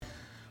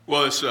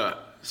Well, it's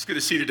good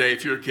to see you today.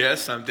 If you're a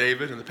guest, I'm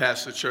David. I'm the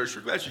pastor of the church.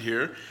 We're glad you're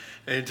here.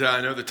 And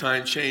I know the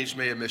time change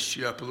may have messed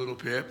you up a little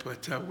bit,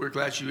 but we're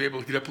glad you were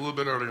able to get up a little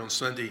bit early on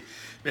Sunday.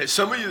 Man,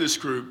 some of you in this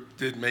group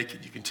didn't make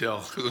it, you can tell,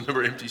 because of the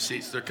number of empty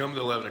seats. They're coming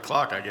to 11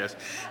 o'clock, I guess.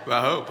 But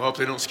I hope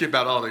they don't skip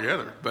out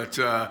altogether. But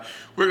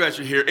we're glad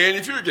you're here. And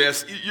if you're a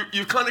guest,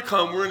 you've kind of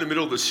come. We're in the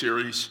middle of the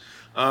series.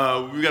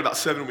 We've got about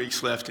 7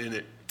 weeks left in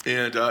it.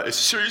 And it's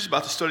a series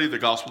about the study of the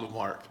Gospel of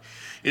Mark.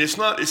 And it's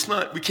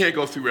not, we can't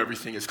go through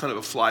everything. It's kind of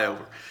a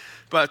flyover.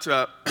 But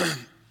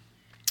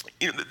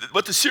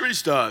what the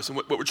series does, and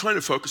what we're trying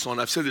to focus on,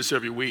 I've said this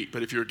every week,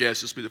 but if you're a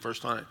guest, this will be the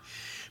first time.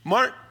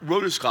 Mark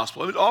wrote his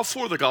gospel. I mean, all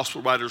four of the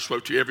gospel writers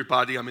wrote to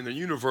everybody. I mean, they're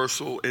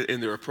universal in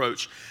their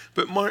approach.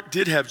 But Mark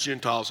did have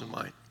Gentiles in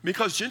mind,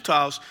 because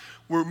Gentiles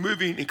were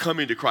moving and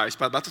coming to Christ.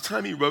 By about the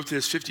time he wrote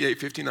this, 58,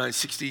 59,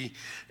 60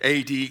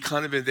 AD,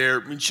 kind of in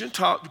there, I mean,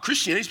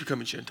 Christianity is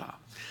becoming Gentile.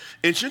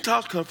 And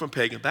Gentiles come from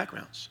pagan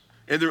backgrounds.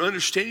 And their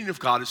understanding of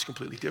God is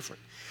completely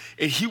different.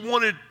 And he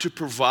wanted to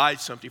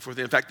provide something for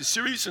them. In fact, the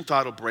series is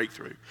entitled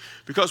Breakthrough,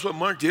 because what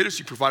Mark did is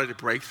he provided a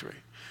breakthrough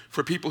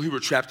for people who were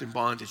trapped in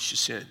bondage to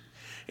sin.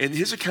 And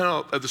his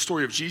account of the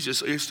story of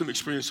Jesus is them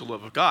experience the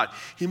love of God.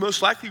 He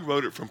most likely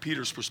wrote it from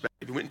Peter's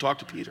perspective. He went and talked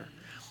to Peter.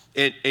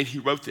 And he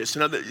wrote this.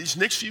 And now these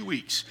next few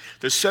weeks,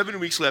 there's 7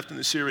 weeks left in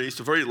the series.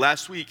 The very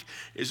last week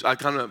is I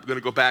kind of going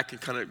to go back and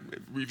kind of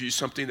review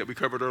something that we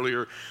covered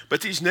earlier.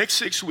 But these next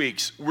 6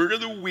 weeks, we're in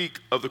the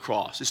week of the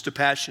cross. It's the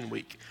Passion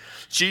Week.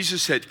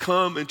 Jesus had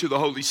come into the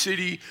holy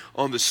city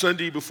on the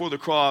Sunday before the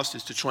cross.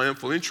 It's the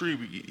triumphal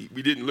entry.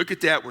 We didn't look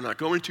at that. We're not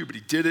going to, but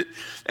he did it.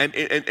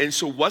 And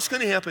so what's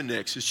going to happen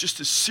next is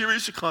just a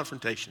series of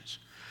confrontations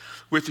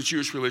with the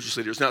Jewish religious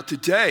leaders. Now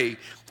today,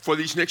 for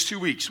these next 2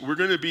 weeks, we're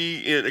going to be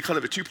in a kind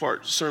of a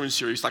 2-part sermon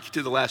series like I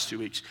did the last 2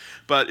 weeks.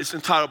 But it's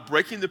entitled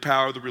Breaking the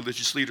Power of the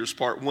Religious Leaders.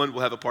 Part 1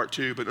 will have a part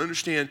 2. But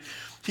understand,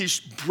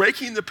 he's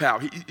breaking the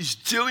power. He's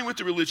dealing with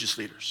the religious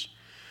leaders.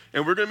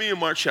 And we're going to be in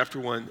Mark chapter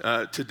 1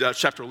 to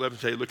chapter 11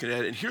 today looking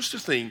at it. And here's the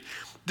thing.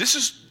 This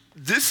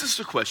is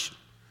the question.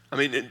 I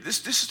mean,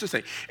 this is the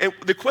thing. And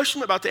the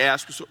question I'm about to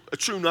ask was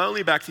true not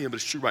only back then, but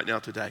it's true right now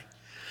today.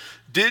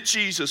 Did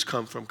Jesus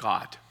come from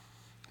God?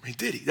 I mean,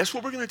 did he? That's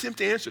what we're going to attempt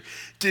to answer.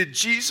 Did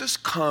Jesus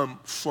come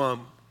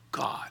from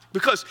God?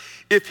 Because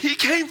if he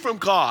came from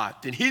God,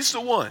 then he's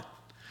the one.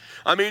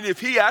 I mean,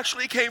 if he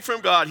actually came from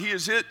God, he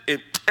is it,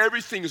 and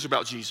everything is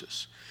about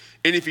Jesus.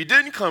 And if he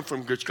didn't come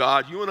from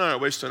God, you and I are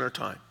wasting our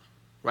time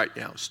right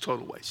now. It's a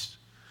total waste.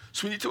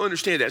 So we need to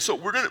understand that. So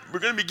we're going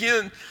to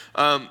begin,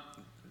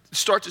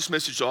 start this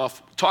message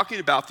off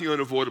talking about the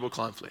unavoidable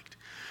conflict.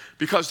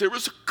 Because there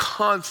was a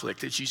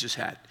conflict that Jesus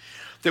had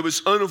that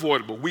was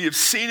unavoidable. We have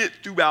seen it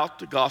throughout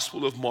the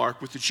Gospel of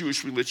Mark with the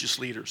Jewish religious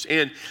leaders.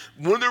 And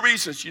one of the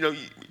reasons,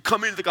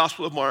 coming to the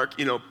Gospel of Mark,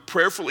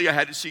 prayerfully I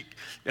had to seek,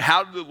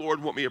 how did the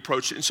Lord want me to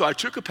approach it? And so I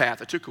took a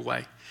path, I took a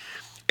way.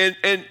 And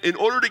in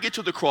order to get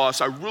to the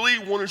cross, I really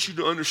wanted you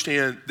to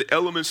understand the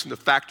elements and the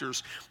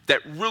factors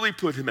that really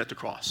put him at the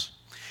cross.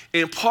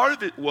 And part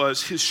of it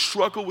was his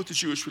struggle with the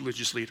Jewish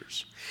religious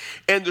leaders.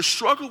 And the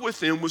struggle with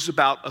them was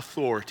about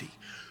authority.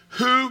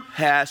 Who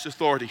has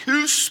authority?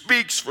 Who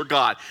speaks for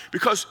God?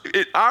 Because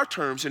in our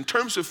terms, in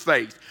terms of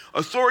faith,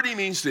 authority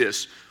means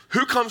this.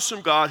 Who comes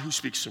from God? Who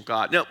speaks from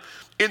God? Now,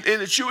 in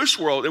the Jewish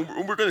world, and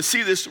we're going to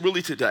see this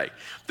really today,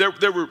 there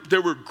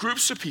were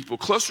groups of people,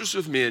 clusters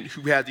of men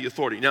who had the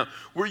authority. Now,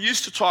 we're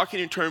used to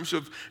talking in terms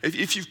of,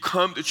 if you've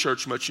come to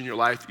church much in your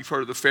life, you've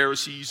heard of the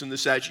Pharisees and the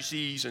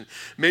Sadducees, and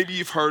maybe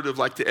you've heard of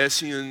like the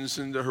Essenes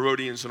and the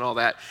Herodians and all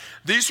that.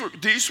 These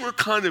were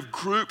kind of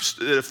groups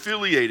that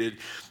affiliated.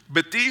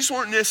 But these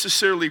weren't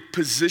necessarily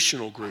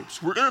positional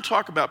groups. We're going to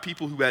talk about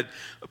people who had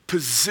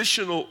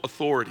positional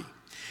authority.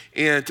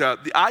 And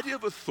the idea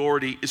of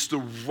authority is the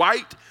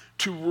right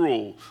to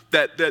rule,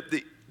 that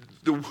the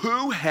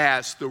who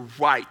has the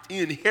right, the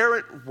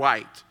inherent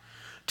right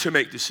to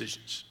make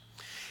decisions.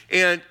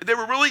 And there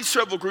were really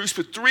several groups,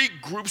 but 3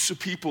 groups of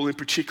people in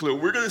particular.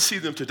 We're going to see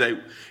them today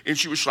in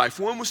Jewish life.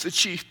 One was the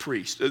chief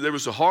priest. There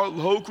was a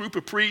whole group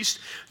of priests.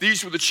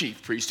 These were the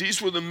chief priests.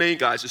 These were the main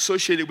guys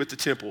associated with the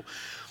temple.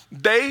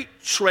 They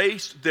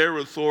traced their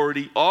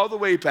authority all the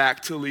way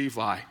back to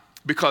Levi,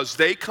 because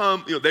they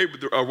come,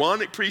 the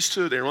Aaronic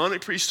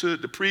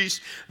priesthood, the priests,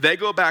 they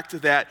go back to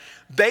that.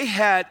 They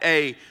had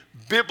a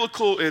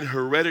biblical and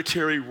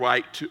hereditary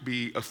right to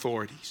be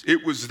authorities.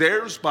 It was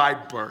theirs by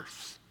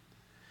birth.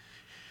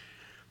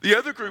 The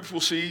other group we'll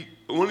see,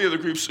 one of the other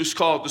groups is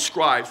called the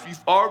scribes. We've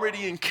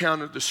already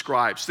encountered the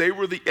scribes. They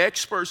were the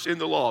experts in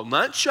the law,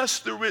 not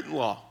just the written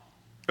law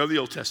of the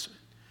Old Testament,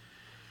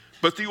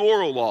 but the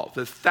oral law,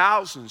 the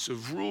thousands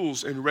of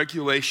rules and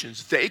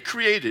regulations they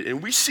created.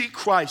 And we see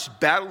Christ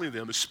battling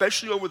them,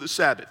 especially over the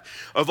Sabbath,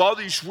 of all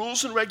these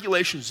rules and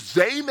regulations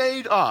they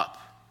made up.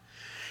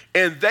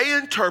 And they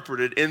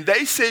interpreted, and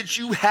they said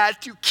you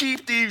had to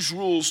keep these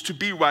rules to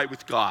be right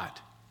with God.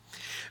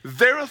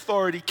 Their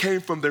authority came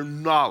from their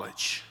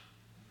knowledge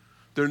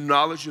their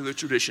knowledge of the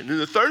tradition. And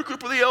the third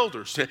group are the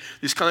elders.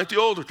 These kind of like the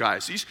older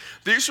guys.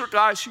 These are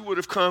guys who would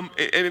have come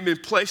and have been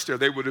placed there.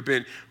 They would have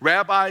been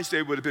rabbis.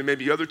 They would have been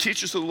maybe other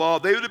teachers of the law.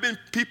 They would have been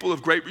people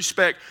of great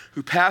respect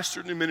who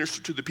pastored and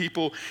ministered to the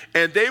people.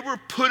 And they were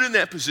put in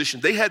that position.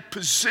 They had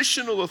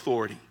positional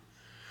authority.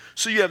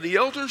 So you have the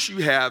elders, you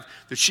have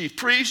the chief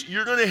priests,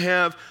 you're going to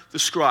have the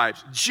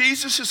scribes.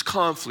 Jesus'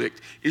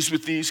 conflict is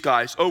with these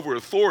guys over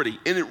authority,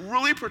 and it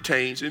really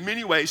pertains in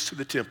many ways to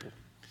the temple.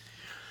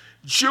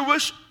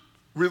 Jewish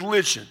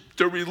religion,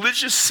 the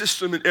religious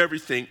system and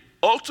everything,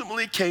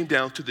 ultimately came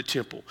down to the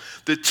temple.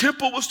 The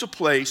temple was the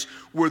place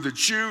where the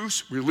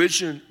Jews'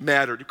 religion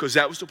mattered because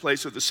that was the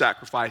place of the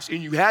sacrifice.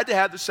 And you had to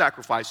have the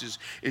sacrifices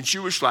in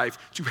Jewish life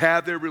to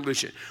have their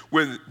religion.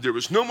 When there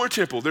was no more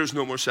temple, there's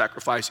no more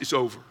sacrifice. It's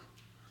over.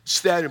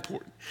 It's that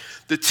important.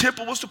 The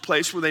temple was the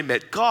place where they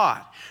met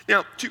God.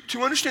 Now,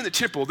 to understand the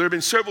temple, there have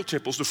been several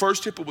temples. The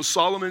first temple was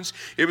Solomon's.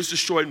 It was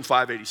destroyed in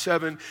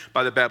 587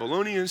 by the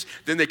Babylonians.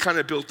 Then they kind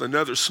of built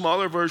another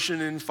smaller version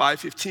in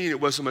 515.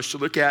 It wasn't much to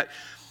look at.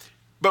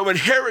 But when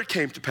Herod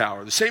came to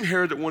power, the same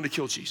Herod that wanted to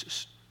kill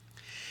Jesus,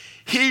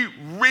 he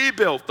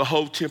rebuilt the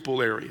whole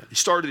temple area. He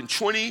started in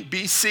 20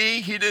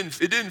 BC.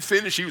 It didn't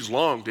finish. He was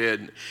long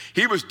dead.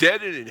 He was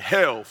dead and in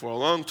hell for a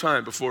long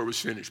time before it was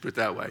finished, put it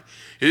that way.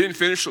 It didn't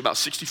finish until about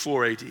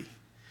 64 AD.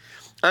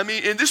 I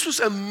mean, and this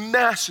was a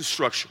massive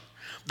structure.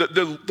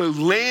 The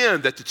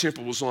land that the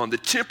temple was on, the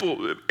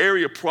temple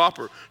area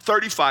proper,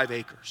 35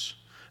 acres.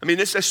 I mean,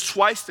 that's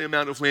twice the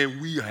amount of land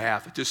we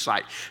have at this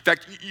site. In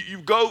fact, you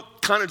go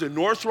kind of to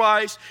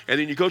Northrise, and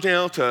then you go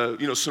down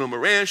to, Sonoma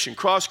Ranch and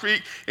Cross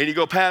Creek, and you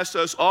go past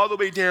us all the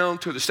way down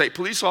to the state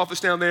police office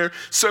down there.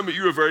 Some of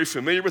you are very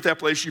familiar with that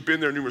place. You've been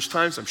there numerous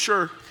times, I'm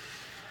sure.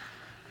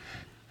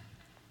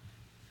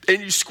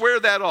 And you square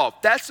that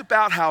off. That's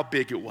about how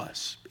big it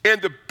was.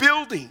 And the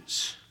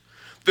buildings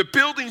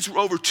were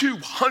over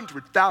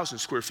 200,000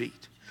 square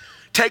feet.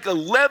 Take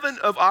 11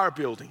 of our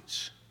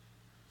buildings.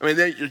 I mean,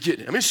 then you're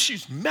getting it. I mean,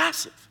 it's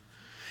massive.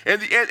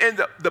 And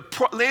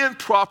the land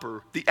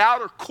proper, the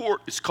outer court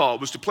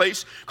was the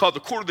place called the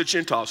court of the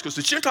Gentiles, because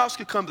the Gentiles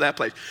could come to that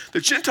place. The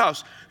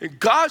Gentiles, and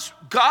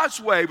God's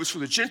way was for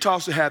the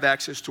Gentiles to have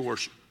access to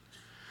worship.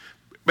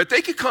 But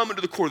they could come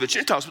into the court of the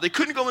Gentiles, but they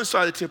couldn't go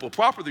inside the temple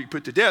proper. They'd be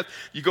put to death.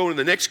 You go in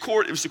the next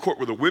court. It was the court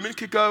where the women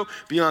could go.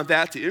 Beyond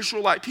that, the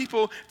Israelite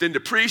people, then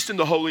the priest and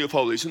the Holy of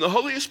Holies. And the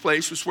holiest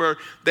place was where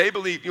they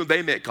believed,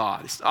 they met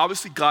God.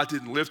 Obviously, God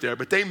didn't live there,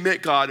 but they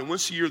met God. And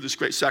once a year, this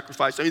great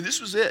sacrifice. I mean,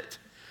 this was it.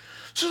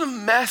 This was a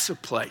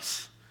massive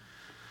place.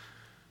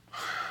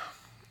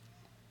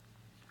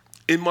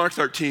 In Mark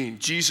 13,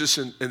 Jesus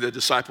and the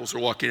disciples are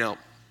walking out.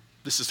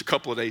 This is a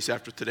couple of days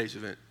after today's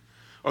event,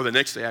 or the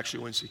next day,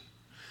 actually, Wednesday.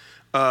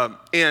 Or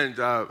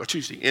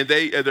Tuesday, and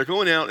they're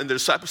going out, and the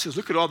disciple says,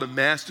 "Look at all the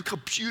mass. Look how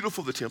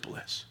beautiful the temple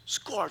is. It's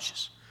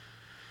gorgeous.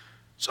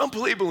 It's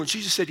unbelievable." And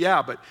Jesus said,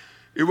 "Yeah, but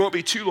it won't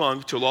be too long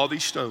until all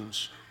these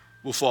stones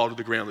will fall to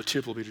the ground. The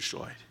temple will be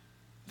destroyed."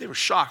 They were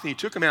shocked, and he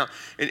took them out.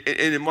 And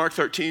in Mark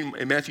 13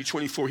 and Matthew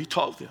 24, he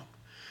told them.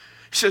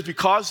 He says,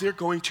 "Because they're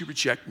going to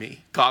reject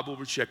me, God will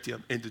reject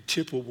them, and the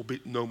temple will be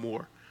no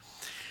more."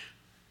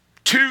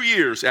 2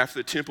 years after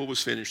the temple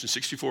was finished, in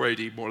 64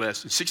 AD, more or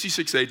less, in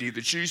 66 AD,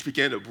 the Jews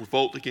began to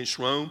revolt against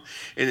Rome,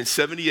 and in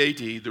 70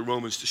 AD, the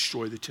Romans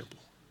destroyed the temple.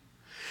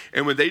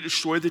 And when they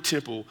destroyed the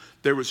temple,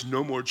 there was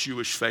no more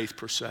Jewish faith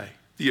per se.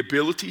 The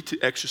ability to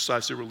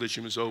exercise their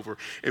religion was over.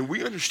 And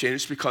we understand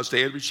it's because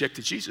they had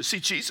rejected Jesus. See,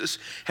 Jesus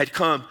had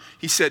come,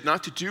 he said,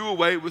 not to do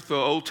away with the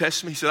Old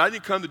Testament. He said, "I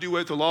didn't come to do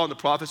away with the law and the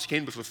prophets. He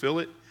came to fulfill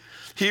it."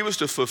 He was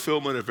the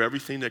fulfillment of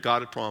everything that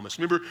God had promised.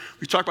 Remember,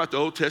 we talked about the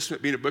Old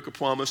Testament being a book of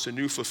promise, a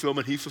new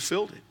fulfillment. He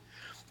fulfilled it.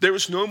 There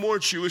was no more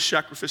Jewish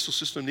sacrificial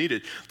system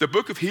needed. The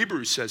book of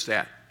Hebrews says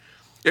that.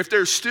 If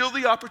there's still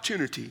the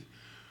opportunity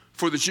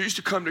for the Jews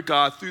to come to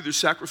God through their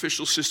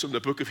sacrificial system,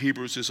 the book of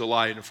Hebrews is a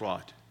lie and a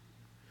fraud.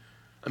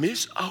 I mean,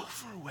 it's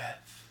over with.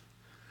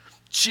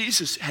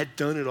 Jesus had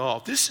done it all.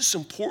 This is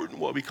important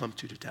what we come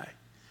to today.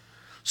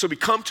 So we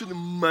come to the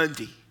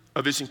Monday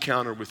of his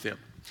encounter with them.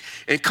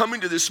 And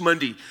coming to this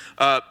Monday,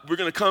 we're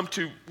going to come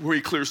to where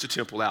he clears the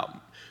temple out.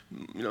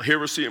 Here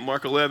we'll see it in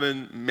Mark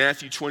 11,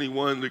 Matthew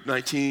 21, Luke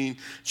 19,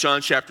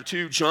 John chapter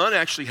 2. John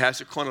actually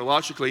has it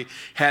chronologically,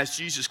 has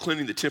Jesus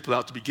cleaning the temple out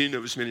at the beginning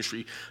of his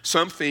ministry.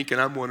 Some think,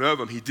 and I'm one of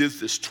them, he did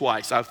this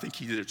twice. I think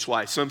he did it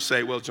twice. Some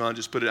say, well, John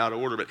just put it out of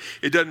order, but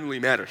it doesn't really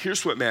matter.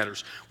 Here's what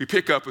matters. We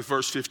pick up with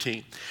verse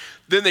 15.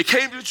 Then they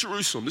came to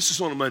Jerusalem. This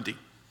is on a Monday.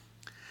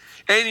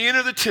 And he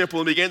entered the temple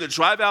and began to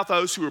drive out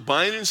those who were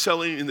buying and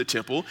selling in the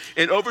temple,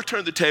 and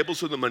overturned the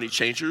tables of the money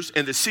changers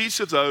and the seats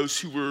of those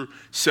who were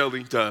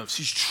selling doves.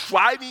 He's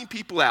driving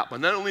people out.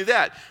 But not only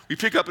that, we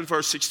pick up in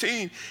verse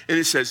 16, and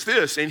it says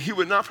this, "And he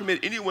would not permit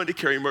anyone to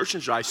carry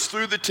merchandise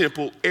through the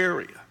temple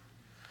area."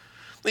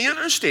 Now, you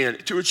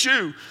understand, to a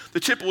Jew,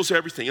 the temple was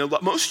everything.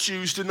 Most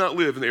Jews did not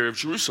live in the area of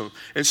Jerusalem.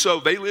 And so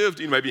they lived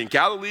maybe in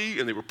Galilee,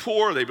 and they were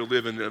poor. They would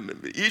live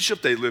in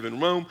Egypt. They live in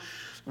Rome.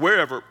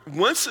 Wherever,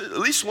 at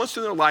least once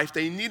in their life,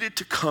 they needed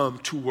to come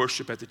to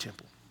worship at the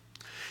temple.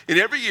 And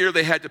every year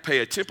they had to pay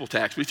a temple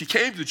tax. But if you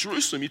came to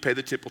Jerusalem, you pay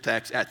the temple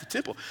tax at the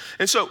temple.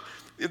 And so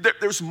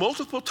there's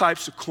multiple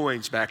types of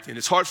coins back then.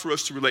 It's hard for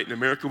us to relate in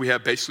America. We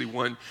have basically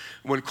one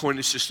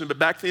coinage system. But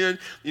back then,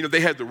 they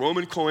had the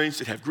Roman coins,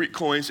 they'd have Greek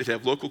coins, they'd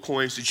have local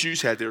coins. The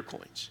Jews had their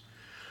coins.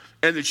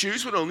 And the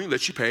Jews would only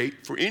let you pay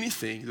for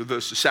anything,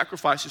 the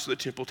sacrifices of the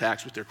temple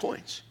tax with their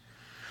coins.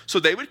 So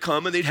they would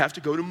come and they'd have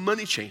to go to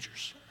money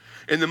changers.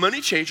 And the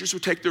money changers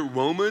would take their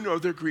Roman or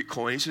their Greek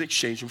coins and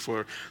exchange them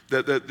for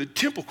the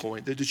temple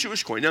coin, the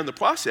Jewish coin. Now, in the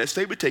process,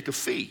 they would take a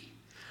fee.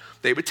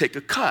 They would take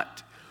a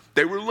cut.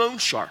 They were loan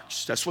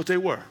sharks. That's what they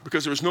were,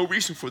 because there was no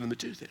reason for them to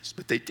do this,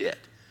 but they did.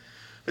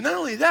 But not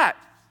only that,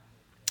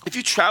 if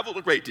you traveled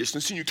a great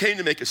distance and you came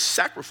to make a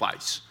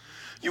sacrifice,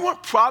 you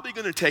weren't probably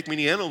going to take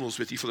many animals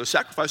with you for the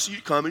sacrifice, so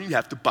you'd come and you'd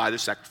have to buy the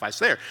sacrifice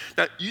there.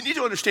 Now, you need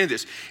to understand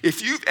this.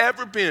 If you've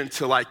ever been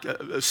to like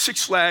a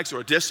Six Flags or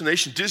a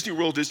destination, Disney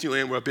World,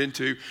 Disneyland, where I've been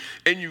to,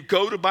 and you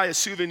go to buy a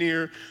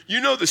souvenir,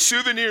 the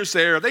souvenirs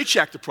there, they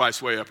jack the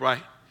price way up,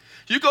 right?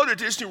 You go to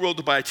Disney World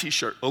to buy a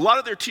T-shirt. A lot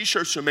of their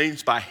T-shirts are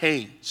made by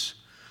Hanes.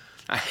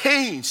 A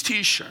Hanes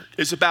T-shirt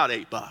is about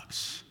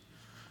 $8,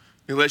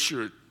 unless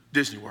you're at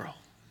Disney World.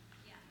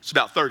 It's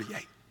about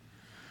 $38.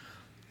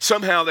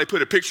 Somehow they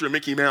put a picture of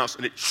Mickey Mouse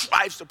and it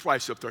drives the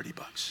price up $30.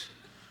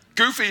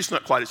 Goofy is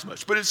not quite as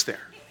much, but it's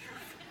there.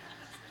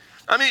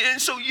 I mean,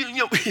 and so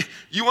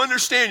you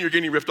understand you're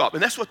getting ripped off.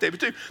 And that's what they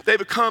would do. They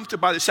would come to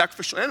buy the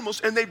sacrificial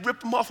animals and they'd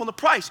rip them off on the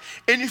price.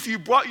 And if you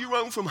brought your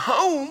own from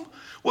home,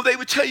 well, they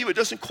would tell you it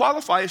doesn't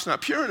qualify, it's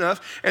not pure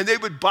enough, and they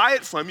would buy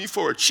it from you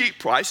for a cheap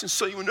price and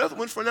sell you another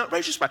one for an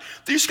outrageous price.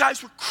 These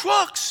guys were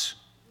crooks.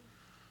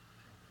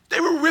 They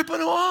were ripping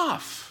them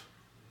off.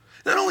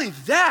 Not only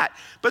that,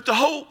 but the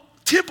whole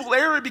temple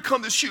area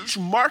become this huge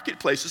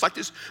marketplace. It's like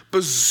this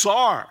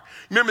bazaar.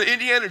 Remember the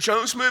Indiana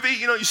Jones movie?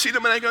 You see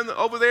them when they go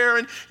over there,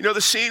 and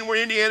the scene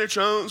where Indiana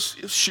Jones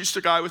shoots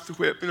the guy with the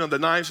whip, the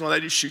knives and all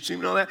that, he shoots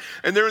him and all that.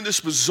 And they're in this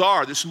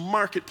bazaar, this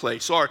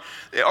marketplace. Or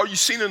you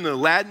seen in the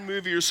Aladdin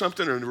movie or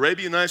something, or in the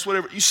Arabian Nights,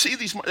 whatever. You see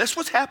these, that's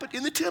what's happened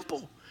in the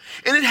temple.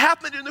 And it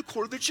happened in the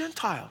court of the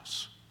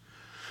Gentiles.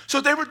 So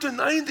they were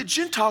denying the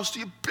Gentiles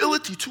the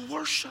ability to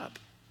worship.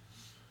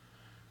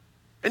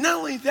 And not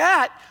only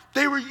that,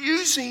 they were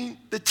using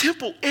the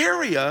temple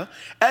area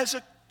as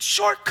a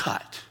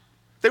shortcut.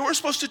 They weren't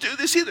supposed to do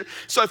this either.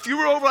 So if you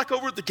were over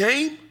at the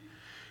game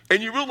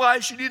and you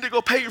realized you needed to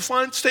go pay your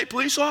fine state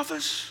police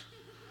office,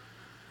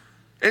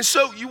 and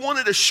so you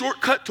wanted a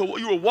shortcut to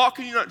you were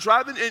walking, you're not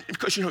driving, and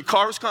because your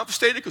car was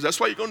confiscated, because that's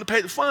why you're going to pay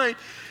the fine,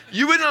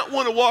 you would not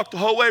want to walk the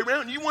whole way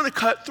around. You want to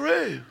cut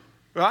through,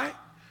 right?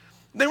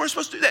 They weren't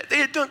supposed to do that. They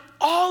had done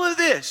all of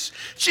this.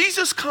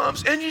 Jesus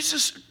comes and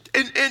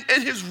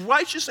and his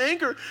righteous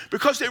anger,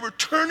 because they were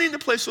turning the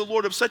place of the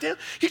Lord upside down,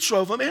 he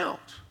drove them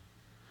out.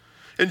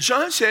 And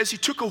John says he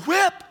took a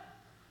whip.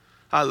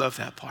 I love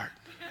that part.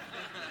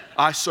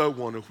 I so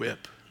want a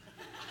whip.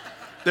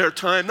 There are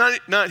times,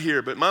 not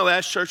here, but my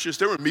last churches,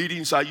 there were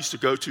meetings I used to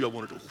go to, I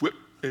wanted to whip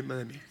in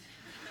my meeting.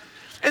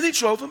 And they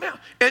drove them out.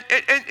 And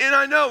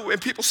I know,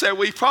 and people say,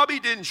 well, he probably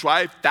didn't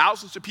drive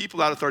thousands of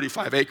people out of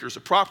 35 acres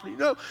of property.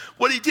 No,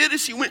 what he did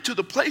is he went to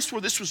the place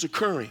where this was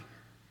occurring.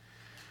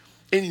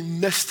 And he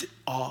messed it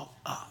all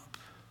up.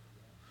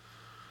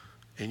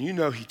 And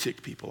he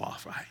ticked people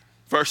off, right?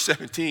 Verse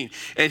 17,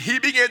 and he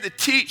began to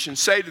teach and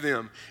say to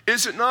them,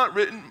 is it not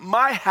written,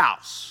 my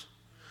house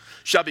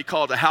shall be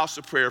called a house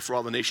of prayer for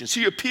all the nations?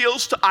 He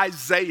appeals to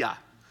Isaiah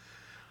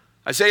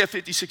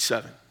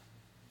 56:7.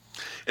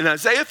 And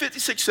Isaiah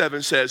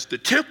 56:7 says, the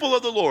temple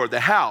of the Lord, the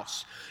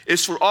house,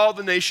 is for all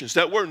the nations.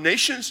 That word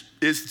nations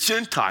is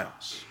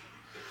Gentiles.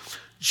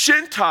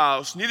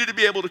 Gentiles needed to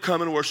be able to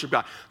come and worship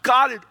God.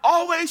 God had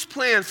always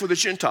planned for the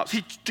Gentiles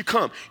to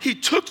come. He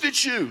took the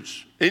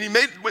Jews, and he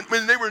made,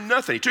 when they were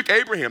nothing, he took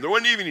Abraham. There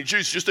wasn't even any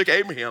Jews, he just took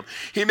Abraham.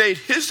 He made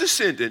his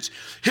descendants,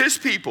 his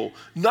people,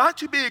 not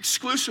to be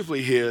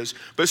exclusively his,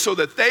 but so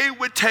that they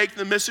would take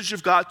the message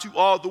of God to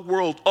all the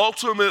world,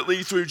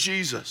 ultimately through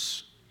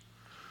Jesus.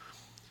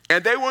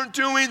 And they weren't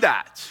doing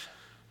that.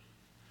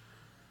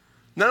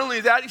 Not only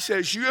that, he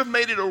says, you have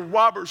made it a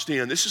robber's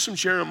den. This is from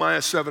Jeremiah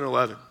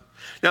 7:11.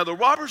 Now, the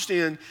robber's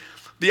den,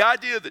 the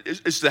idea that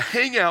is the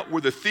hangout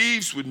where the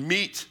thieves would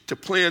meet to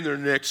plan their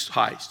next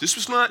heist. This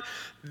was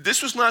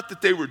not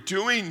that they were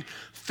doing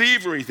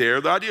thievery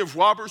there. The idea of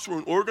robbers were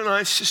an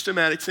organized,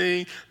 systematic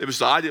thing. There was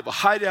the idea of a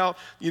hideout.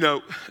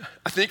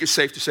 I think it's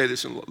safe to say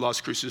this in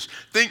Las Cruces.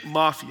 Think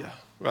mafia,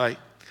 right?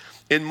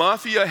 And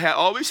mafia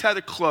always had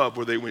a club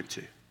where they went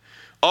to.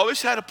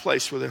 Always had a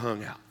place where they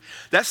hung out.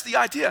 That's the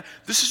idea.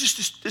 This is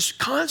just this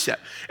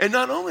concept. And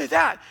not only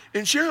that,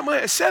 in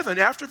Jeremiah 7,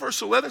 after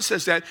verse 11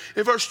 says that,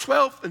 in verse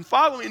 12 and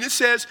following, it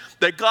says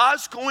that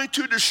God's going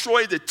to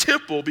destroy the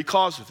temple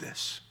because of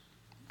this.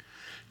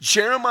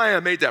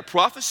 Jeremiah made that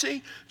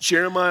prophecy.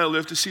 Jeremiah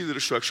lived to see the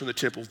destruction of the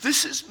temple.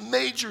 This is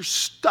major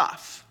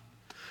stuff.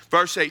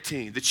 Verse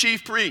 18, the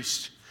chief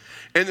priest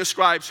and the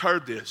scribes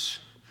heard this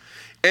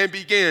and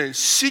began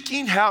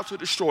seeking how to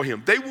destroy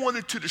him. They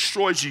wanted to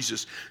destroy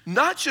Jesus,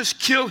 not just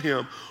kill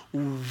him.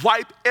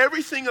 wipe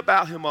everything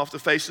about him off the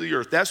face of the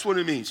earth. That's what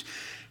it means.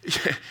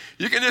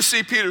 You can just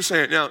see Peter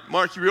saying, now,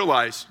 Mark, you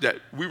realize that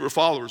we were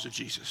followers of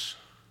Jesus.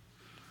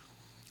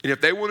 And if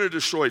they wanted to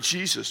destroy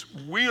Jesus,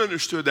 we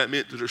understood that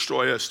meant to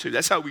destroy us too.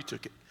 That's how we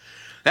took it.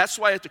 That's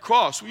why at the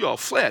cross, we all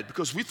fled,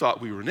 because we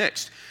thought we were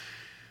next.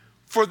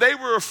 For they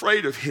were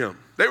afraid of him.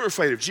 They were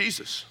afraid of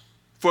Jesus.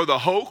 For the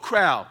whole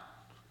crowd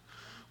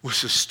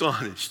was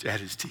astonished at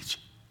his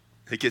teaching.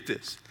 Hey, get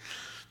this.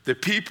 The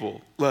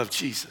people loved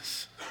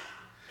Jesus.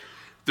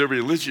 The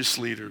religious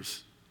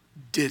leaders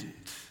didn't.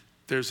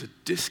 There's a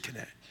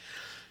disconnect.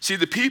 See,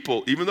 the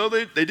people, even though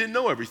they didn't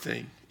know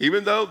everything,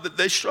 even though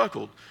they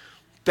struggled,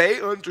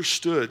 they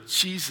understood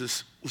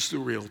Jesus was the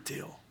real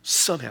deal.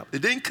 Somehow. They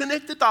didn't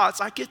connect the dots.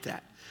 I get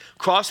that.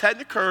 Cross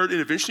hadn't occurred, and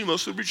eventually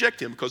most would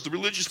reject him because the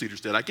religious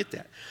leaders did. I get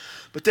that.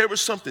 But there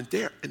was something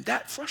there, and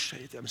that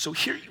frustrated them. So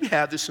here you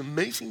have this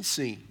amazing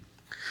scene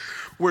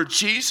where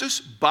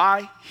Jesus,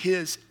 by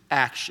his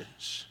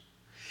actions,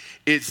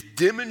 is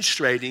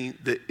demonstrating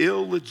the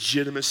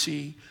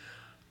illegitimacy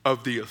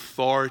of the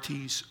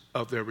authorities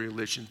of their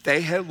religion.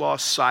 They had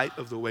lost sight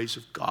of the ways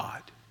of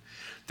God.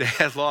 They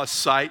had lost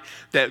sight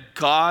that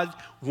God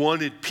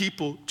wanted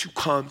people to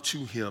come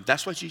to him.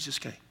 That's why Jesus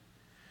came.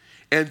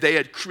 And they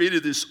had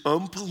created this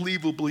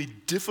unbelievably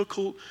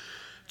difficult,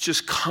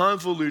 just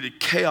convoluted,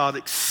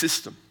 chaotic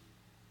system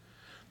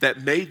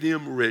that made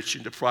them rich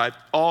and deprived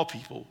all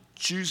people,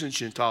 Jews and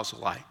Gentiles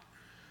alike,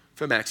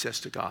 from access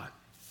to God.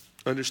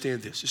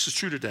 Understand this. This is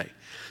true today.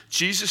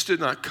 Jesus did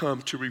not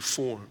come to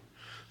reform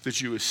the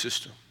Jewish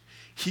system.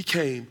 He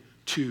came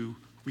to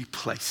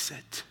replace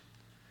it.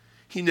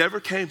 He never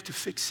came to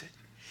fix it.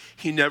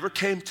 He never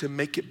came to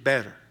make it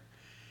better.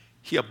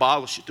 He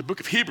abolished it. The book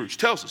of Hebrews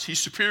tells us he's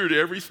superior to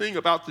everything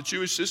about the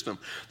Jewish system.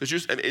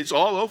 It's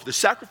all over. The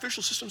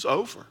sacrificial system's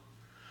over.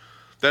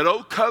 That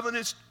old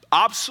covenant's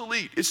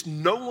obsolete. It's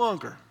no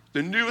longer.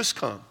 The new has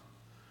come.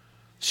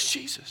 It's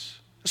Jesus.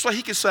 That's why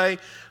he can say,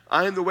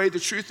 I am the way,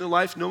 the truth, and the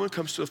life. No one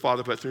comes to the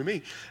Father but through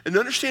me. And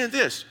understand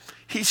this.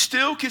 He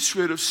still gets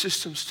rid of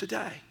systems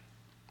today.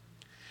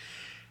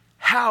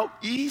 How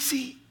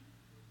easily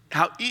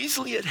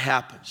it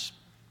happens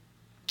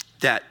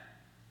that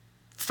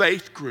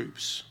faith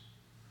groups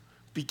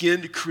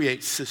begin to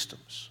create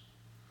systems,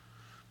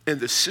 and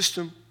the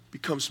system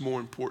becomes more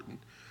important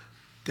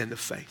than the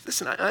faith.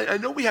 Listen, I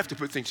know we have to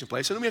put things in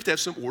place. I know we have to have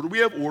some order. We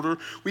have order.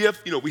 We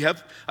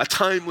have a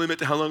time limit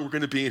to how long we're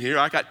going to be in here.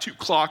 I got 2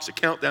 clocks, a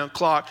countdown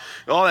clock,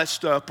 all that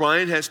stuff.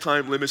 Brian has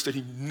time limits that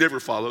he never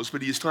follows,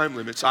 but he has time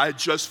limits. I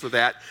adjust for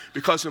that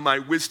because of my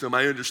wisdom.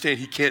 I understand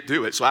he can't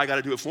do it, so I got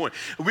to do it for him.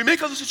 And we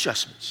make all those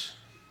adjustments.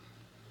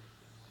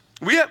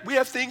 We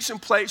have things in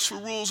place for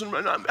rules, and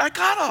I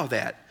got all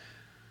that.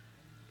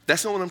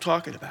 That's not what I'm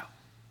talking about.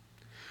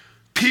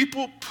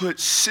 People put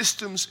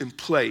systems in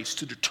place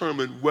to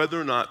determine whether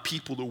or not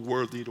people are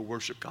worthy to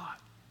worship God.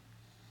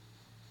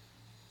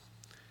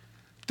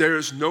 There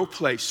is no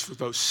place for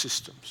those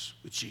systems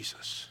with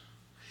Jesus.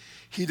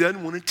 He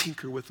doesn't want to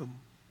tinker with them.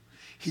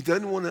 He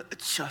doesn't want to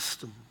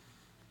adjust them.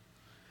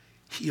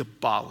 He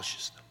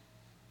abolishes them.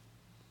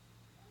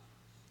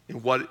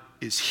 And what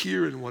is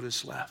here and what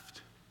is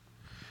left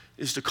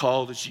is the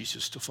call to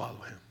Jesus to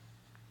follow him.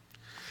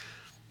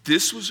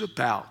 This was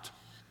about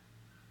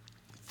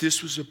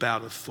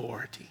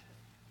authority,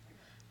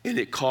 and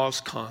it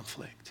caused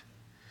conflict,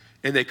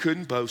 and they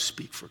couldn't both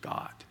speak for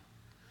God,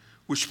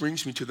 which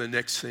brings me to the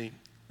next thing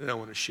that I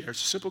want to share.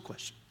 It's a simple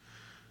question.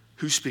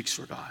 Who speaks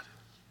for God?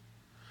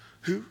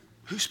 Who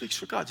speaks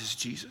for God? Is it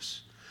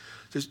Jesus?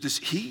 Does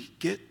he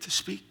get to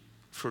speak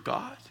for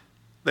God?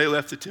 They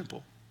left the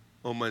temple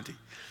on Monday.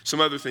 Some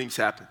other things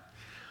happened.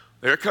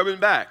 They're coming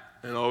back.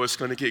 And it's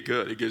going to get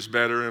good. It gets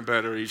better and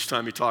better each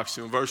time he talks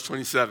to them. Verse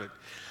 27.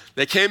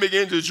 They came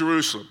again to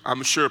Jerusalem.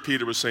 I'm sure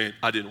Peter was saying,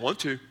 I didn't want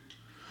to.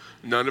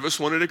 None of us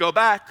wanted to go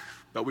back,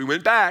 but we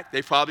went back.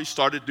 They probably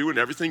started doing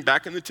everything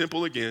back in the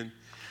temple again.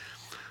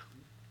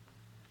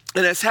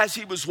 And as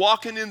he was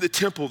walking in the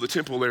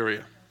temple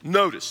area,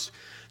 notice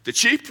the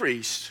chief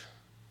priests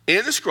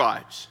and the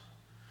scribes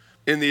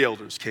and the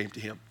elders came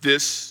to him.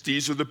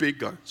 These are the big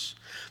guns.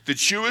 The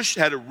Jewish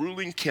had a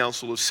ruling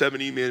council of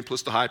 70 men,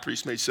 plus the high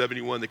priest made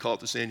 71. They call it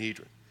the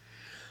Sanhedrin.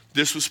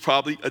 This was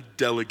probably a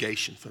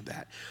delegation from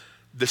that.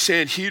 The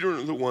Sanhedrin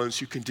are the ones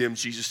who condemned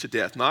Jesus to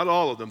death. Not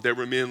all of them. There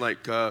were men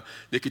like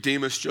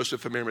Nicodemus,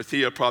 Joseph of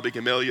Arimathea, probably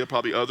Gamaliel,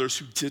 probably others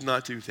who did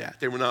not do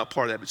that. They were not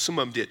part of that, but some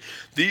of them did.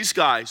 These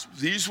guys,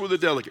 these were the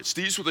delegates.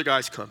 These were the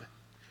guys coming.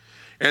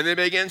 And they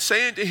began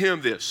saying to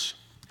him this,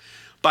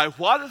 by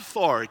what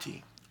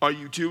authority are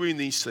you doing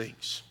these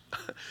things?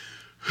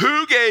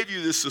 Who gave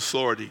you this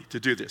authority to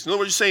do this? In other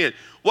words, you're saying,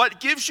 what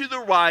gives you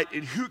the right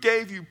and who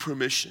gave you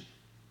permission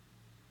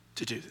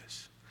to do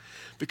this?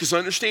 Because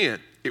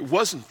understand, it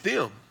wasn't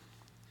them.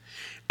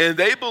 And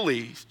they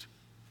believed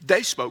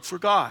they spoke for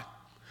God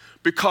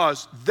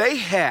because they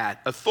had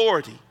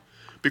authority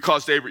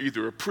because they were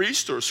either a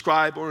priest or a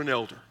scribe or an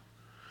elder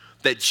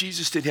that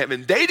Jesus didn't have.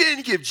 And they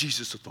didn't give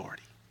Jesus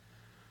authority.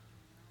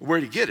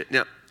 Where did he get it?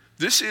 Now,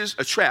 This is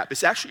a trap.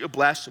 It's actually a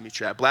blasphemy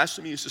trap.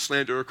 Blasphemy is to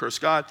slander or curse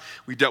God.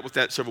 We dealt with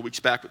that several weeks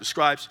back with the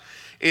scribes.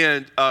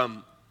 And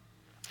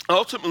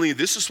ultimately,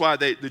 this is why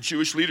the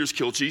Jewish leaders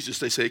killed Jesus.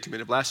 They say he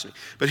committed blasphemy.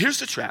 But here's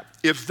the trap.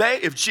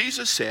 If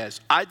Jesus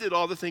says, I did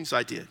all the things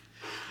I did,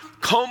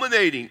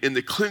 culminating in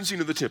the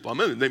cleansing of the temple,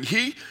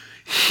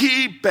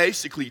 he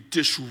basically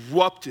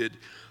disrupted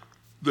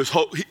this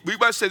whole, we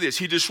might say this,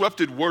 he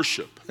disrupted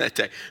worship that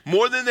day.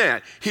 More than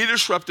that, he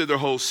disrupted their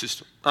whole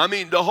system. I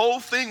mean, the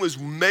whole thing was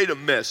made a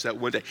mess that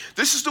one day.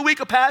 This is the week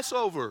of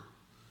Passover.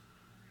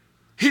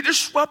 He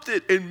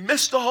disrupted and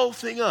messed the whole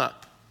thing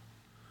up.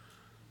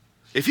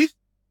 If he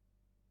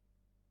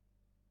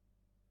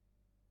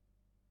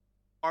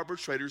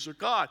arbitrators of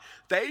God,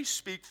 they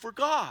speak for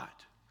God.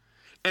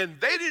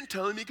 And they didn't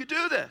tell him he could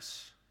do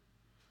this.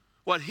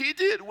 What he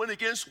did went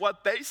against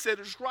what they said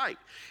is right.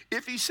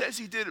 If he says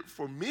he did it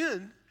for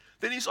men,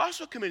 then he's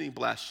also committing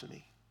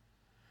blasphemy.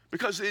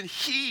 Because then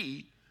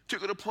he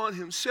took it upon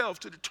himself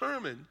to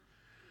determine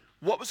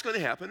what was going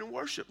to happen in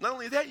worship. Not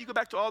only that, you go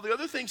back to all the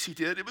other things he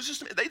did. It was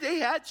just, they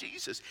had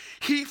Jesus.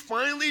 He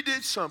finally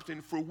did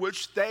something for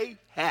which they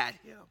had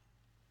him.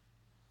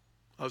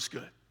 That was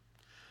good.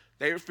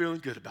 They were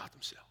feeling good about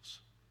themselves.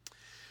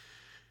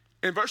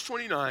 In verse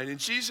 29, and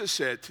Jesus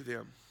said to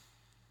them,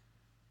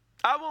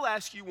 I will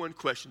ask you one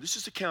question. This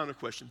is a counter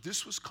question.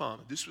 This was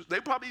common.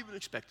 They probably even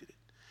expected it.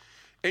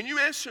 And you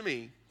answer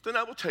me, then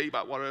I will tell you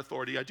about what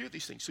authority I do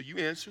these things. So you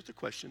answer the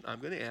question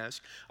I'm going to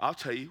ask. I'll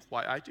tell you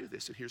why I do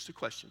this. And here's the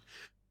question.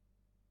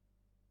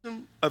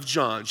 Of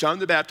John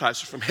the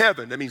Baptizer, from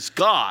heaven, that means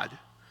God,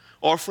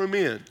 or from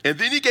men. And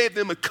then he gave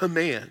them a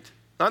command,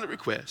 not a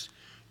request.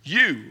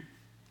 You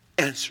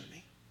answer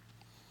me.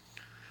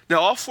 Now,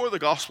 all four of the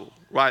gospel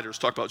writers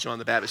talk about John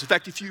the Baptist. In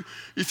fact, if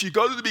you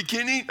go to the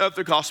beginning of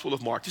the Gospel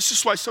of Mark, this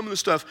is why some of the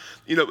stuff,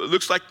 it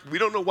looks like we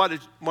don't know why did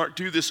Mark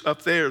do this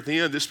up there.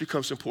 Then this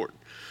becomes important.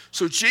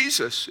 So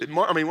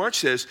Mark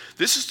says,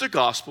 this is the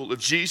gospel of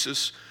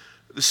Jesus,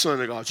 the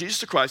Son of God, Jesus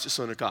the Christ, the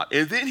Son of God.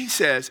 And then he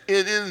says,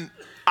 and in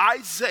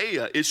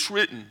Isaiah, it's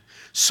written,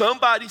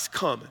 somebody's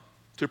coming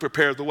to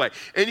prepare the way.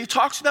 And he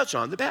talks about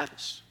John the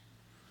Baptist.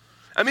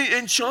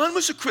 And John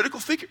was a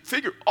critical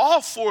figure. All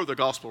four of the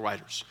gospel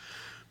writers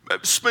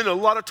spent a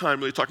lot of time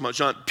really talking about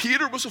John.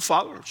 Peter was a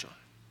follower of John.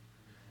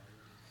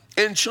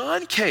 And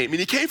John came, and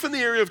he came from the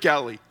area of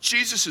Galilee,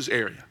 Jesus'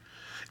 area.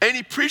 And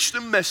he preached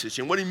the message.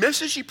 And what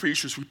he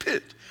preached was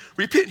repent.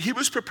 Repent. He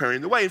was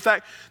preparing the way. In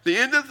fact, the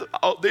end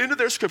of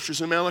their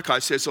scriptures in Malachi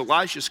says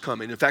Elisha's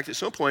coming. In fact, at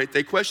some point,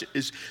 they questioned,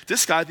 is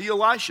this guy the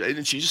Elisha?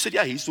 And Jesus said,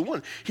 yeah, he's the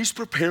one. He's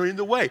preparing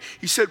the way.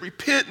 He said,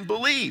 repent and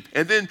believe.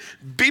 And then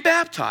be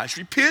baptized.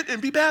 Repent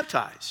and be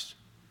baptized.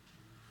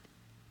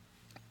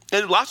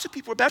 And lots of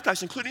people were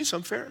baptized, including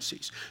some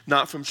Pharisees.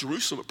 Not from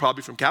Jerusalem, but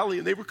probably from Galilee,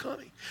 and they were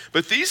coming.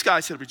 But these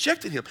guys had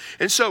rejected him.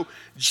 And so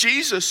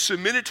Jesus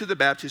submitted to the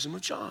baptism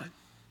of John.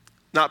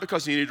 Not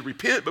because he needed to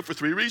repent, but for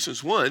three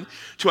reasons. One,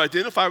 to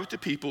identify with the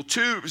people.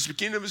 Two, it was the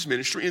beginning of his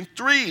ministry. And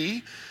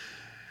three,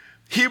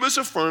 he was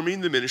affirming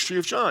the ministry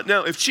of John.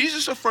 Now, if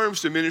Jesus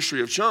affirms the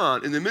ministry of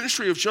John, and the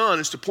ministry of John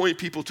is to point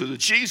people to the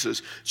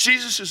Jesus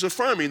is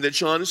affirming that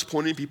John is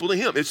pointing people to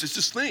him. It's just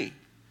this thing.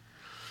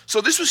 So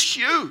this was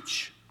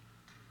huge.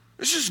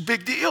 This is a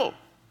big deal.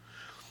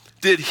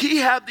 Did he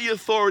have the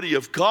authority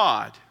of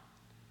God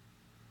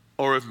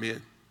or of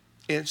men?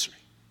 Answering.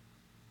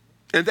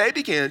 And they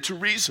began to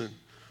reason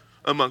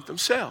among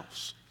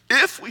themselves.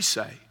 If we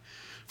say,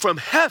 from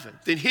heaven,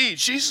 then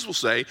Jesus will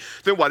say,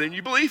 then why didn't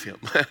you believe him?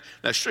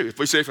 That's true. If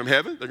we say from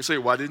heaven, they're going to say,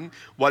 why didn't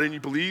you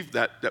believe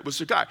that was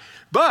the guy?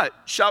 But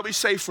shall we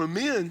say from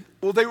men?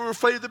 Well, they were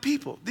afraid of the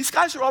people. These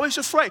guys are always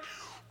afraid.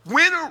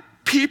 When are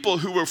people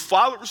who are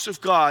followers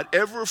of God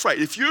ever afraid?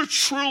 If you're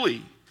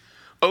truly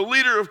a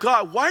leader of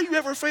God, why are you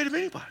ever afraid of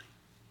anybody?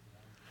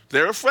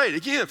 They're afraid.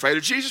 Again, afraid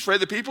of Jesus,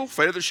 afraid of the people,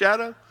 afraid of the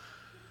shadow.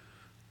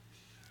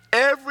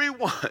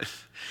 Everyone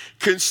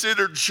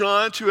considered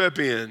John to have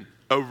been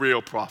a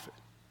real prophet.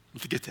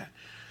 Don't forget that.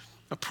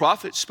 A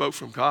prophet spoke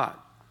from God.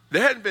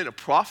 There hadn't been a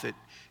prophet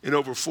in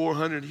over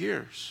 400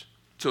 years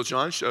until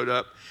John showed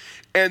up.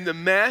 And the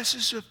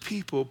masses of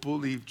people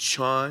believed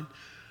John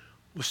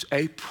was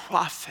a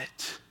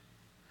prophet.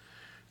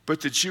 But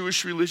the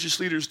Jewish religious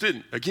leaders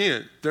didn't.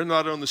 Again, they're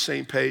not on the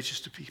same page as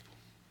the people.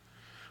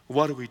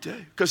 What do we do?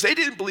 Because they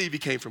didn't believe he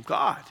came from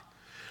God.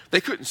 They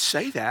couldn't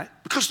say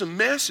that because the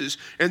masses,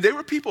 and there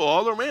were people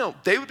all around,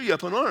 they would be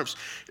up in arms.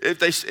 If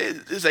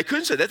they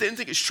couldn't say that, they didn't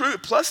think it's true.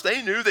 Plus,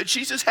 they knew that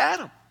Jesus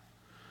had them.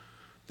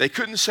 They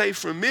couldn't say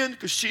from men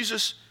because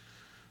Jesus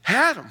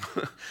had them.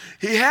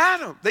 He had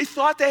them. They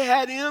thought they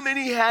had him, and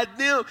he had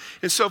them.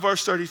 And so,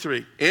 verse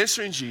 33,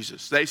 answering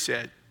Jesus, they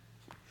said,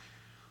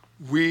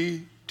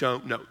 we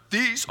don't know.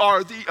 These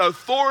are the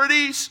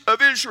authorities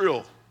of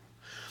Israel.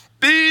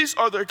 These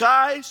are the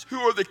guys who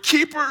are the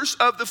keepers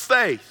of the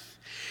faith.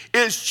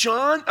 Is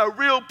John a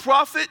real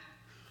prophet?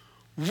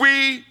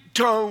 We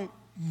don't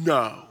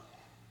know.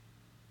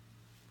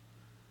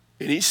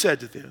 And he said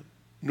to them,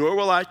 nor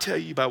will I tell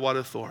you by what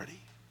authority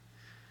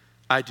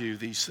I do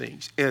these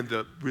things. And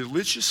the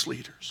religious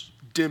leaders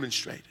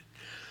demonstrated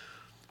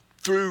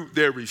through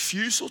their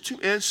refusal to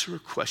answer a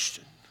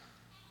question,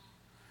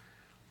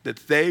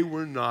 that they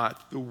were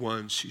not the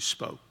ones who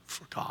spoke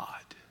for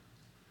God.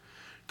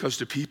 Because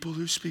the people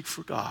who speak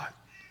for God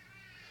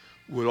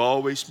would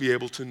always be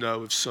able to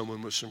know if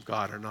someone was from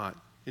God or not.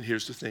 And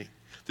here's the thing.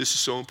 This is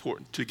so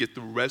important to get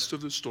the rest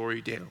of the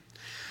story down.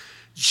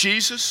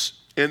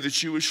 Jesus and the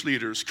Jewish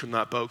leaders could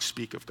not both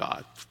speak of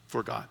God,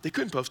 for God. They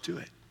couldn't both do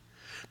it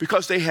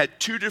because they had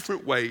two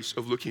different ways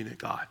of looking at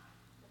God.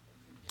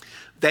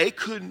 They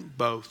couldn't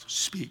both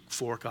speak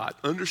for God.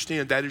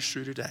 Understand that is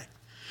true today.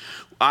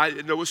 I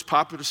know it's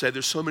popular to say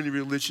there's so many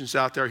religions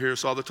out there, I hear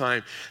this all the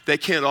time. They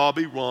can't all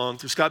be wrong.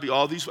 There's got to be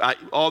all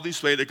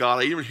these ways to God.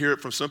 I even hear it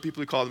from some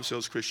people who call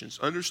themselves Christians.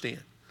 Understand.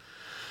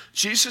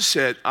 Jesus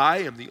said, I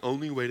am the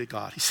only way to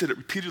God. He said it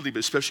repeatedly, but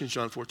especially in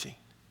John 14.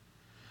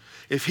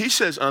 If he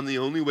says, I'm the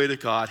only way to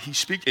God, he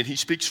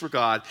speaks for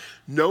God,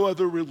 no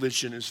other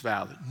religion is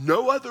valid.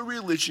 No other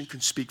religion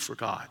can speak for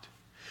God.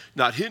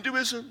 Not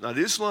Hinduism, not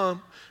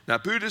Islam,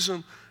 not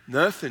Buddhism,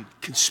 nothing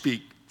can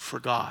speak for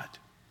God.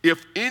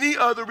 If any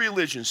other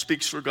religion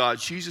speaks for God,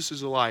 Jesus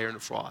is a liar and a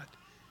fraud.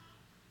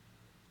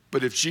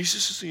 But if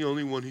Jesus is the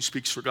only one who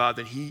speaks for God,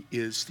 then he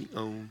is the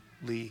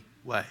only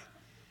way.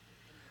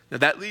 Now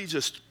that leads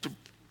us to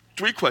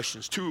three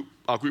questions. Two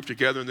I'll group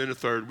together and then a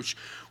third, which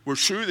were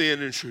true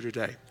then and true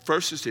today.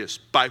 First is this: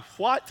 by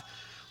what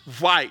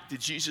right did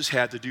Jesus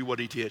have to do what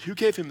he did? Who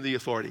gave him the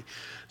authority?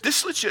 This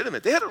is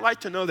legitimate. They had a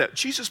right to know that.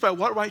 Jesus, by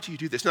what right do you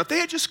do this? Now if they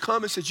had just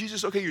come and said,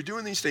 Jesus, okay, you're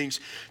doing these things,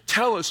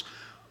 tell us,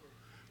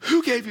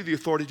 who gave you the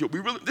authority to do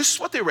it? This is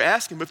what they were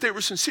asking, but if they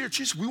were sincere,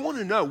 Jesus, we want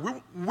to know.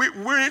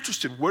 We're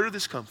interested. Where did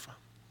this come from?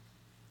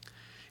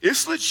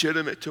 It's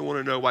legitimate to want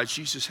to know why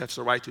Jesus has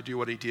the right to do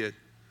what he did.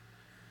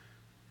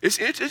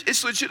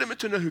 It's legitimate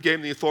to know who gave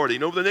him the authority.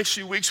 And over the next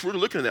few weeks, we're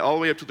looking at that all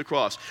the way up to the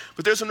cross.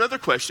 But there's another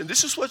question.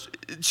 This is what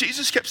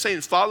Jesus kept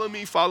saying, follow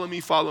me, follow me,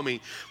 follow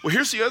me. Well,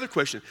 here's the other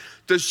question.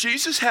 Does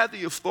Jesus have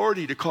the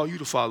authority to call you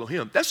to follow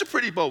him? That's a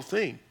pretty bold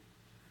thing.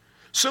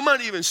 Some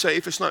might even say,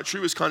 if it's not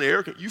true, it's kind of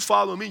arrogant. You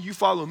follow me, you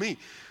follow me.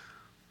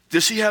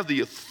 Does he have the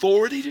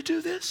authority to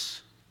do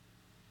this?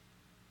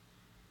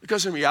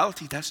 Because in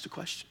reality, that's the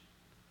question.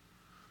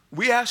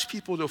 We ask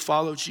people to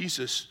follow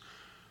Jesus.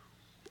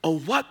 On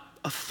what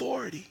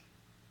authority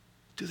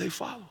do they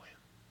follow him?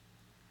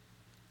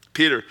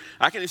 Peter,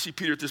 I can see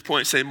Peter at this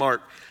point saying,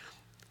 Mark,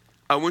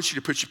 I want you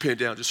to put your pen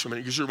down just for a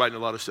minute because you're writing a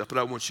lot of stuff, but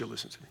I want you to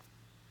listen to me.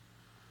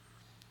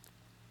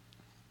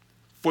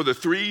 For the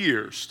 3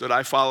 years that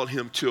I followed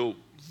him till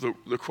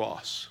the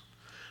cross,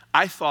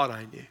 I thought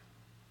I knew.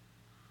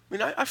 I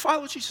mean, I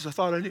followed Jesus. I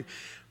thought I knew.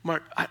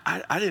 Mark,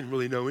 I didn't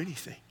really know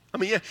anything. I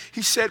mean, yeah,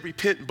 he said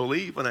repent and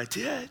believe, and I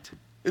did.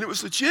 And it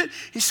was legit.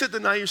 He said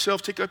deny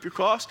yourself, take up your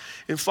cross,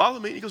 and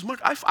follow me. And he goes, Mark,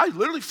 I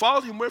literally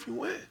followed him wherever he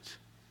went.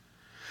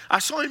 I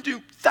saw him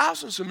do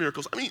thousands of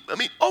miracles. I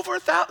mean, over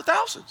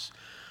thousands.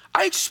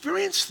 I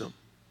experienced them.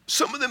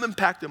 Some of them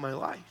impacted my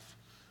life.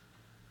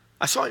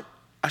 I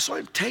saw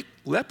him take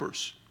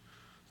lepers,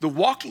 the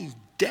walking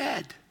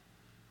dead,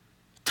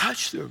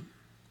 touch them,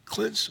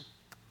 cleanse them.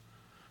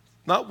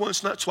 Not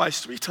once, not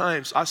twice, 3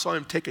 times, I saw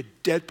him take a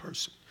dead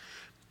person,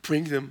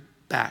 bring them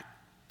back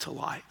to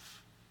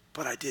life.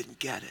 But I didn't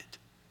get it.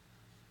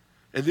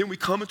 And then we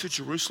come into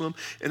Jerusalem,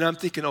 and I'm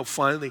thinking, oh,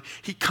 finally,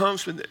 he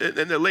comes, and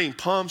they're laying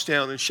palms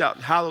down and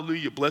shouting,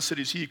 hallelujah, blessed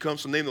is he who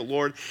comes in the name of the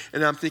Lord.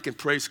 And I'm thinking,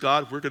 praise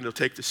God, we're going to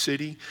take the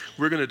city.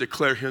 We're going to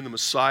declare him the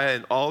Messiah,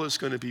 and all is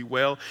going to be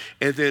well.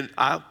 And then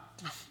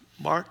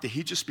Mark,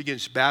 he just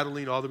begins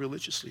battling all the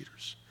religious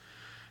leaders.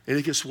 And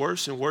it gets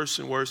worse and worse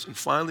and worse. And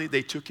finally,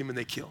 they took him and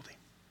they killed him.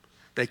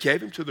 They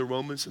gave him to the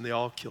Romans, and they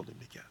all killed him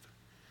together.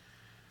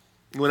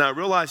 And when I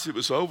realized it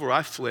was over,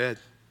 I fled.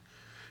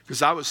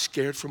 Because I was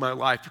scared for my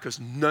life because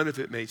none of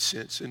it made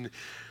sense. And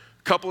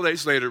a couple of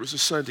days later, it was a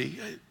Sunday,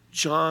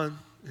 John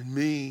and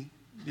me,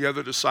 the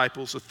other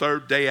disciples, the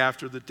third day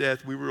after the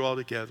death, we were all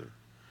together,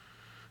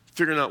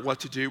 figuring out what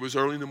to do. It was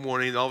early in the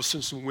morning, and all of a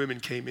sudden some women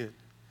came in.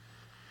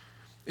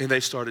 And they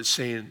started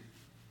saying,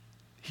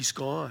 he's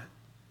gone.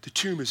 The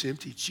tomb is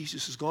empty.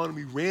 Jesus is gone. And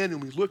we ran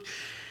and we looked,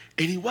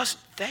 and he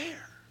wasn't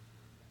there.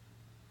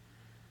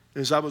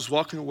 And as I was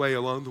walking away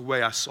along the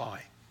way, I saw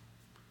him.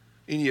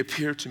 And he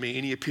appeared to me,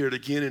 and he appeared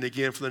again and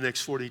again for the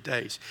next 40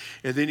 days.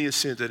 And then he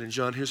ascended. And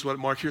John,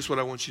 Mark, here's what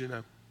I want you to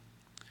know.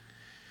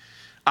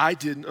 I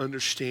didn't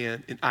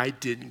understand, and I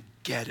didn't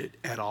get it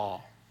at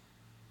all.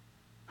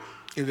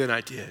 And then I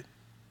did.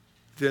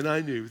 Then I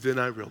knew, then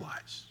I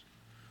realized.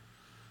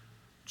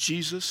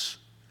 Jesus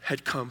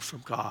had come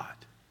from God.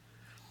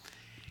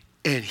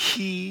 And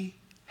he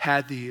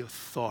had the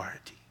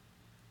authority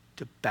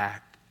to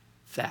back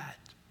that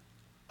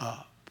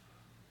up.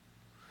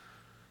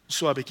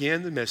 So I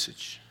began the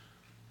message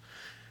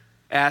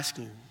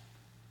asking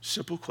a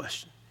simple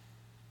question.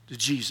 Did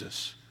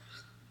Jesus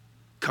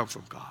come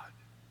from God?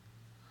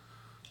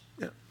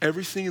 Now,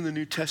 everything in the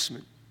New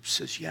Testament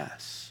says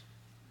yes.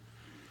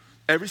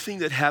 Everything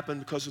that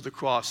happened because of the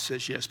cross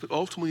says yes. But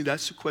ultimately,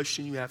 that's the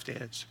question you have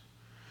to answer.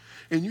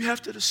 And you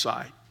have to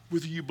decide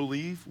whether you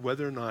believe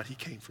whether or not he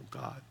came from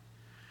God.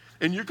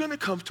 And you're going to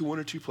come to one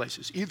or two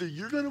places. Either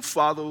you're going to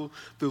follow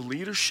the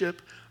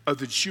leadership of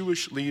the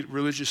Jewish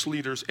religious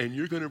leaders and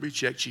you're going to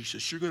reject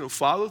Jesus. You're going to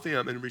follow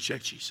them and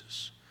reject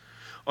Jesus.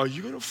 Or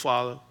you're going to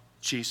follow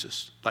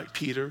Jesus like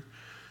Peter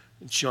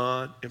and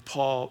John and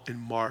Paul and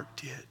Mark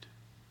did.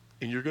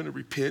 And you're going to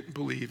repent and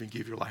believe and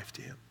give your life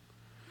to him.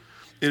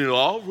 And it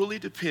all really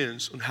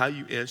depends on how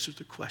you answer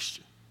the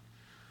question,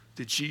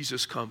 did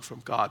Jesus come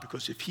from God?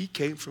 Because if he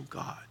came from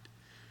God,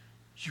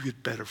 you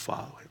had better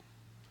follow him.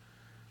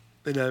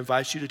 And I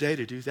invite you today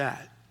to do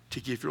that, to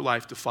give your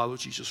life to follow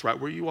Jesus right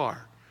where you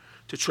are,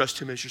 to trust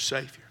him as your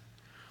Savior.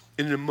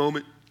 And in a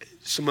moment,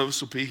 some of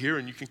us will be here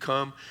and you can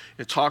come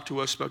and talk to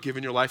us about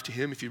giving your life to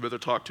him. If you'd rather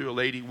talk to a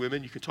lady,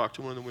 women, you can talk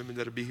to one of the women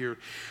that'll be here.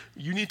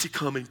 You need to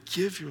come and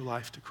give your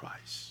life to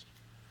Christ.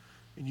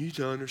 And you need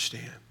to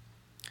understand,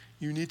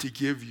 you need to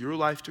give your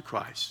life to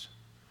Christ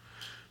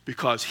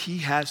because he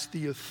has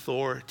the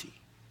authority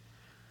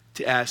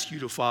to ask you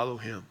to follow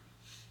him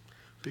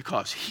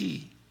because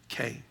he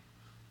came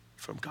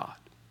from God.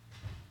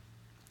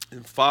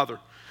 And Father,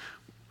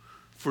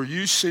 for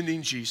you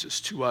sending Jesus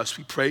to us,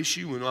 we praise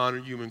you and honor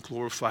you and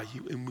glorify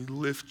you and we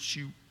lift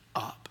you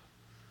up.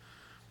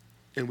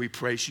 And we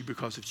praise you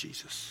because of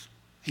Jesus.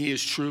 He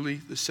is truly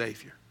the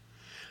Savior.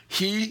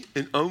 He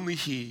and only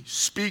he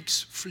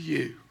speaks for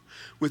you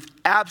with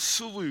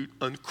absolute,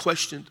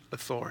 unquestioned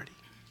authority.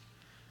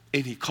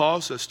 And he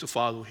calls us to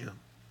follow him.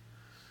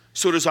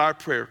 So does our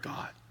prayer,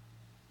 God.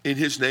 In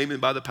his name and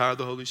by the power of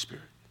the Holy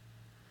Spirit,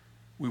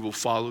 we will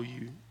follow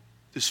you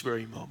this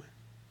very moment.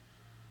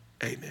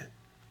 Amen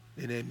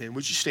and amen.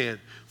 Would you stand?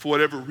 For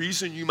whatever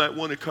reason you might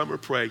want to come or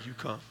pray, you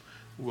come.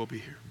 We'll be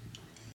here.